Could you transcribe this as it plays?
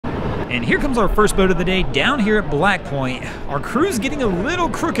And here comes our first boat of the day down here at Black Point. Our crew's getting a little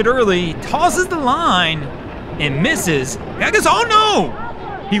crooked early, tosses the line, and misses. Guy goes, oh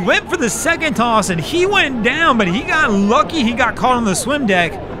no! He went for the second toss and he went down, but he got lucky he got caught on the swim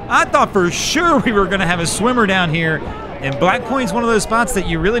deck. I thought for sure we were gonna have a swimmer down here. And Black Point's one of those spots that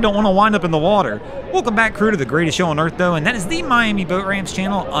you really don't want to wind up in the water. Welcome back, crew, to the greatest show on earth, though, and that is the Miami Boat Ramps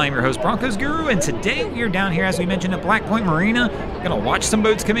channel. I'm your host, Broncos Guru, and today we are down here, as we mentioned, at Black Point Marina. We're gonna watch some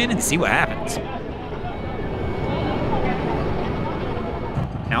boats come in and see what happens.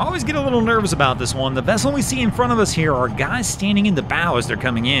 Now, I always get a little nervous about this one. The vessel we see in front of us here are guys standing in the bow as they're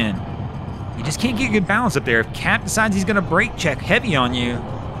coming in. You just can't get good balance up there. If Cap decides he's gonna brake check heavy on you,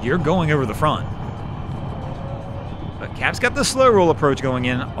 you're going over the front. But Cap's got the slow roll approach going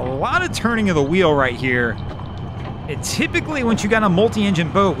in. A lot of turning of the wheel right here. And typically, once you got a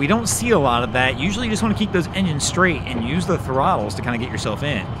multi-engine boat, we don't see a lot of that. Usually, you just want to keep those engines straight and use the throttles to kind of get yourself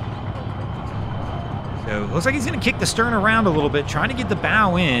in. So, looks like he's going to kick the stern around a little bit, trying to get the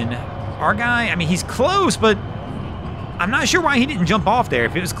bow in. Our guy, I mean, he's close, but I'm not sure why he didn't jump off there.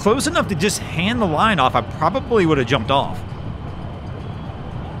 If it was close enough to just hand the line off, I probably would have jumped off.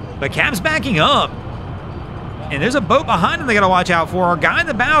 But Cap's backing up. And there's a boat behind him they got to watch out for. Our guy in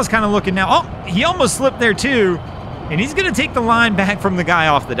the bow is kind of looking now. Oh, he almost slipped there too. And he's going to take the line back from the guy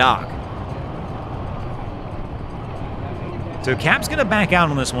off the dock. So Cap's going to back out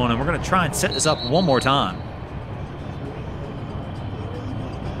on this one, and we're going to try and set this up one more time.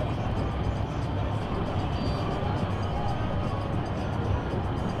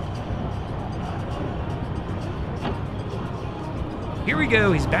 Here we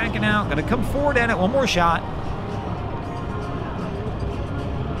go. He's backing out. Going to come forward at it. One more shot.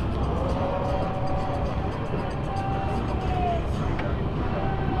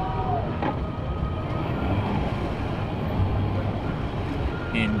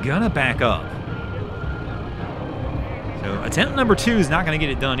 And gonna back up. So attempt number 2 is not gonna get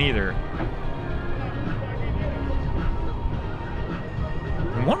it done either.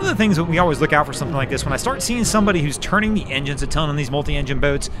 And one of the things that we always look out for something like this, when I start seeing somebody who's turning the engines a ton on these multi-engine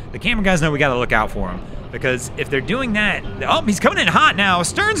boats, the camera guys know we gotta look out for them. Because if they're doing that, oh, he's coming in hot now.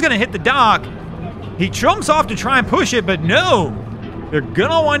 Stern's gonna hit the dock. He trumps off to try and push it, but no. They're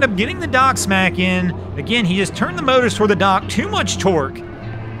gonna wind up getting the dock smack in. Again, he just turned the motors toward the dock, too much torque,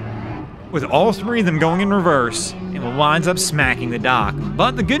 with all 3 of them going in reverse, and winds up smacking the dock.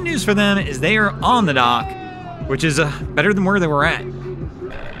 But the good news for them is they are on the dock, which is better than where they were at.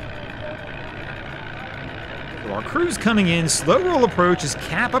 So our crew's coming in, slow roll approach as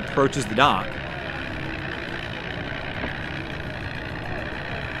Cap approaches the dock.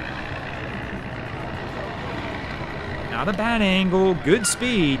 Not a bad angle, good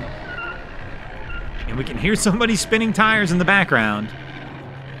speed. And we can hear somebody spinning tires in the background.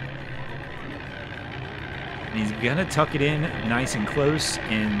 And he's gonna tuck it in nice and close,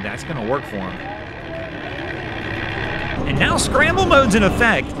 and that's gonna work for him. And now scramble mode's in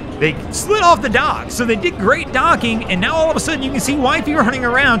effect. They slid off the dock, so they did great docking, and now all of a sudden you can see Wifey running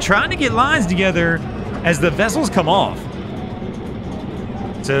around trying to get lines together as the vessels come off.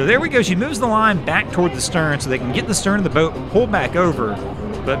 So there we go. She moves the line back toward the stern so they can get the stern of the boat pulled back over.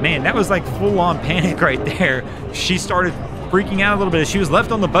 But man, that was like full-on panic right there. She started freaking out a little bit as she was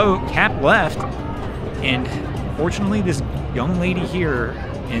left on the boat. Cap left. And fortunately, this young lady here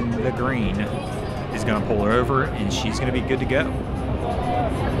in the green is going to pull her over, and she's going to be good to go.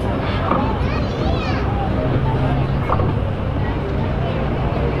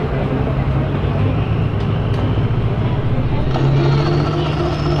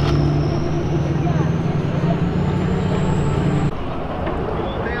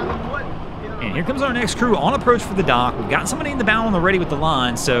 And here comes our next crew on approach for the dock. We've got somebody in the bow on the ready with the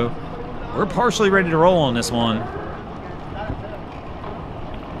line, so we're partially ready to roll on this one.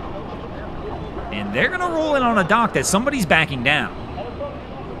 And they're going to roll in on a dock that somebody's backing down.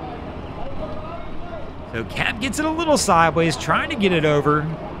 So Cap gets it a little sideways, trying to get it over.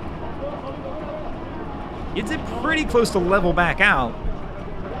 Gets it pretty close to level back out.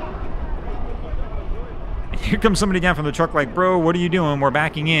 And here comes somebody down from the truck like, bro, what are you doing? We're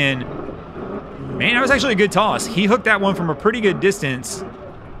backing in. Man, that was actually a good toss. He hooked that one from a pretty good distance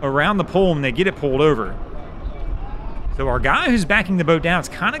around the pole, and they get it pulled over. So our guy who's backing the boat down is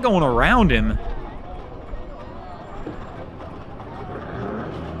kind of going around him.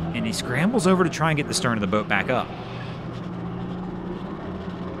 And he scrambles over to try and get the stern of the boat back up.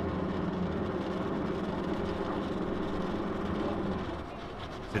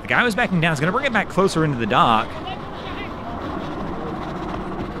 So the guy who's backing down is going to bring it back closer into the dock.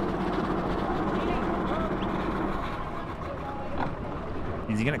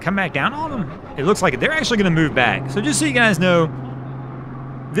 He's he going to come back down on them? It looks like they're actually going to move back. So just so you guys know,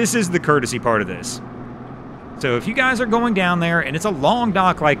 this is the courtesy part of this. So if you guys are going down there and it's a long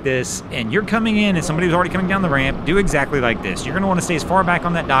dock like this and you're coming in and somebody's already coming down the ramp, do exactly like this. You're going to want to stay as far back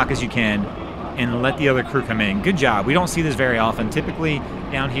on that dock as you can and let the other crew come in. Good job. We don't see this very often. Typically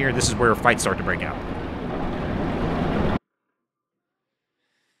down here, this is where fights start to break out.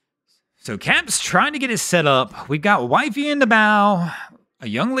 So Cap's trying to get it set up. We've got Wifey in the bow, a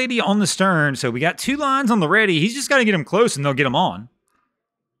young lady on the stern. So we got 2 lines on the ready. He's just got to get them close and they'll get them on.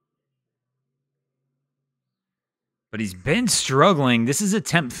 But he's been struggling. This is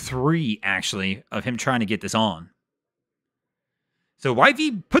attempt 3, actually, of him trying to get this on. So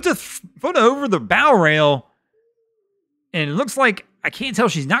Wifey puts a foot over the bow rail. And it looks like, I can't tell,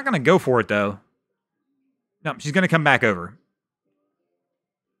 she's not going to go for it, though. No, she's going to come back over.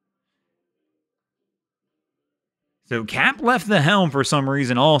 So Cap left the helm for some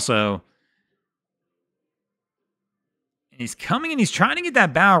reason also. He's coming and he's trying to get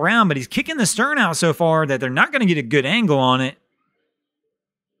that bow around, but he's kicking the stern out so far that they're not going to get a good angle on it.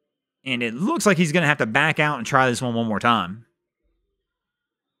 And it looks like he's going to have to back out and try this one more time.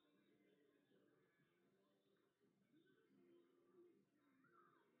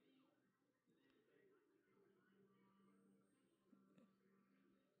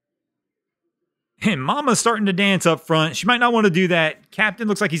 And Mama's starting to dance up front. She might not want to do that. Captain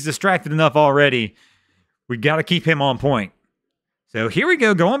looks like he's distracted enough already. We got to keep him on point. So here we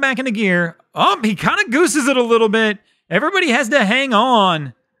go, going back into gear. Oh, he kind of gooses it a little bit. Everybody has to hang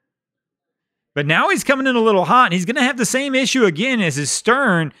on. But now he's coming in a little hot, and he's going to have the same issue again as his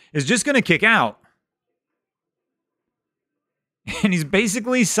stern is just going to kick out. And he's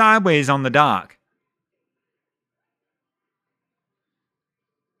basically sideways on the dock.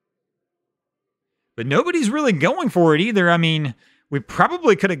 But nobody's really going for it either. I mean, we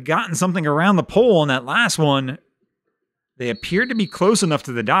probably could have gotten something around the pole on that last one. They appeared to be close enough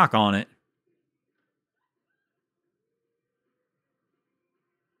to the dock on it.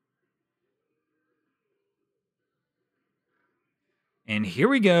 And here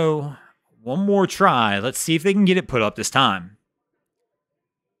we go. One more try. Let's see if they can get it put up this time.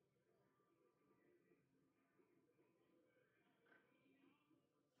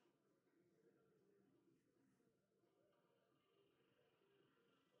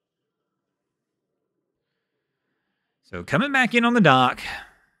 So coming back in on the dock.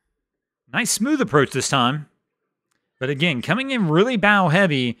 Nice smooth approach this time. But again, coming in really bow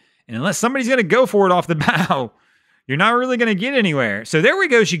heavy. And unless somebody's going to go for it off the bow, you're not really going to get anywhere. So there we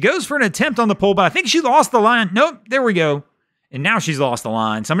go. She goes for an attempt on the pole, but I think she lost the line. Nope, there we go. And now she's lost the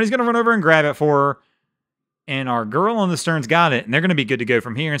line. Somebody's going to run over and grab it for her. And our girl on the stern's got it. And they're going to be good to go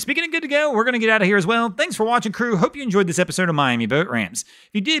from here. And speaking of good to go, we're going to get out of here as well. Thanks for watching, crew. Hope you enjoyed this episode of Miami Boat Ramps. If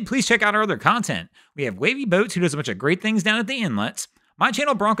you did, please check out our other content. We have Wavy Boats, who does a bunch of great things down at the inlets. My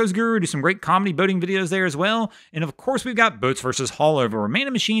channel, Broncos Guru, do some great comedy boating videos there as well. And of course, we've got Boats vs. Haulover, where man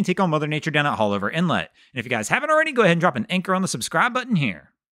and machine take on Mother Nature down at Haulover Inlet. And if you guys haven't already, go ahead and drop an anchor on the subscribe button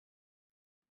here.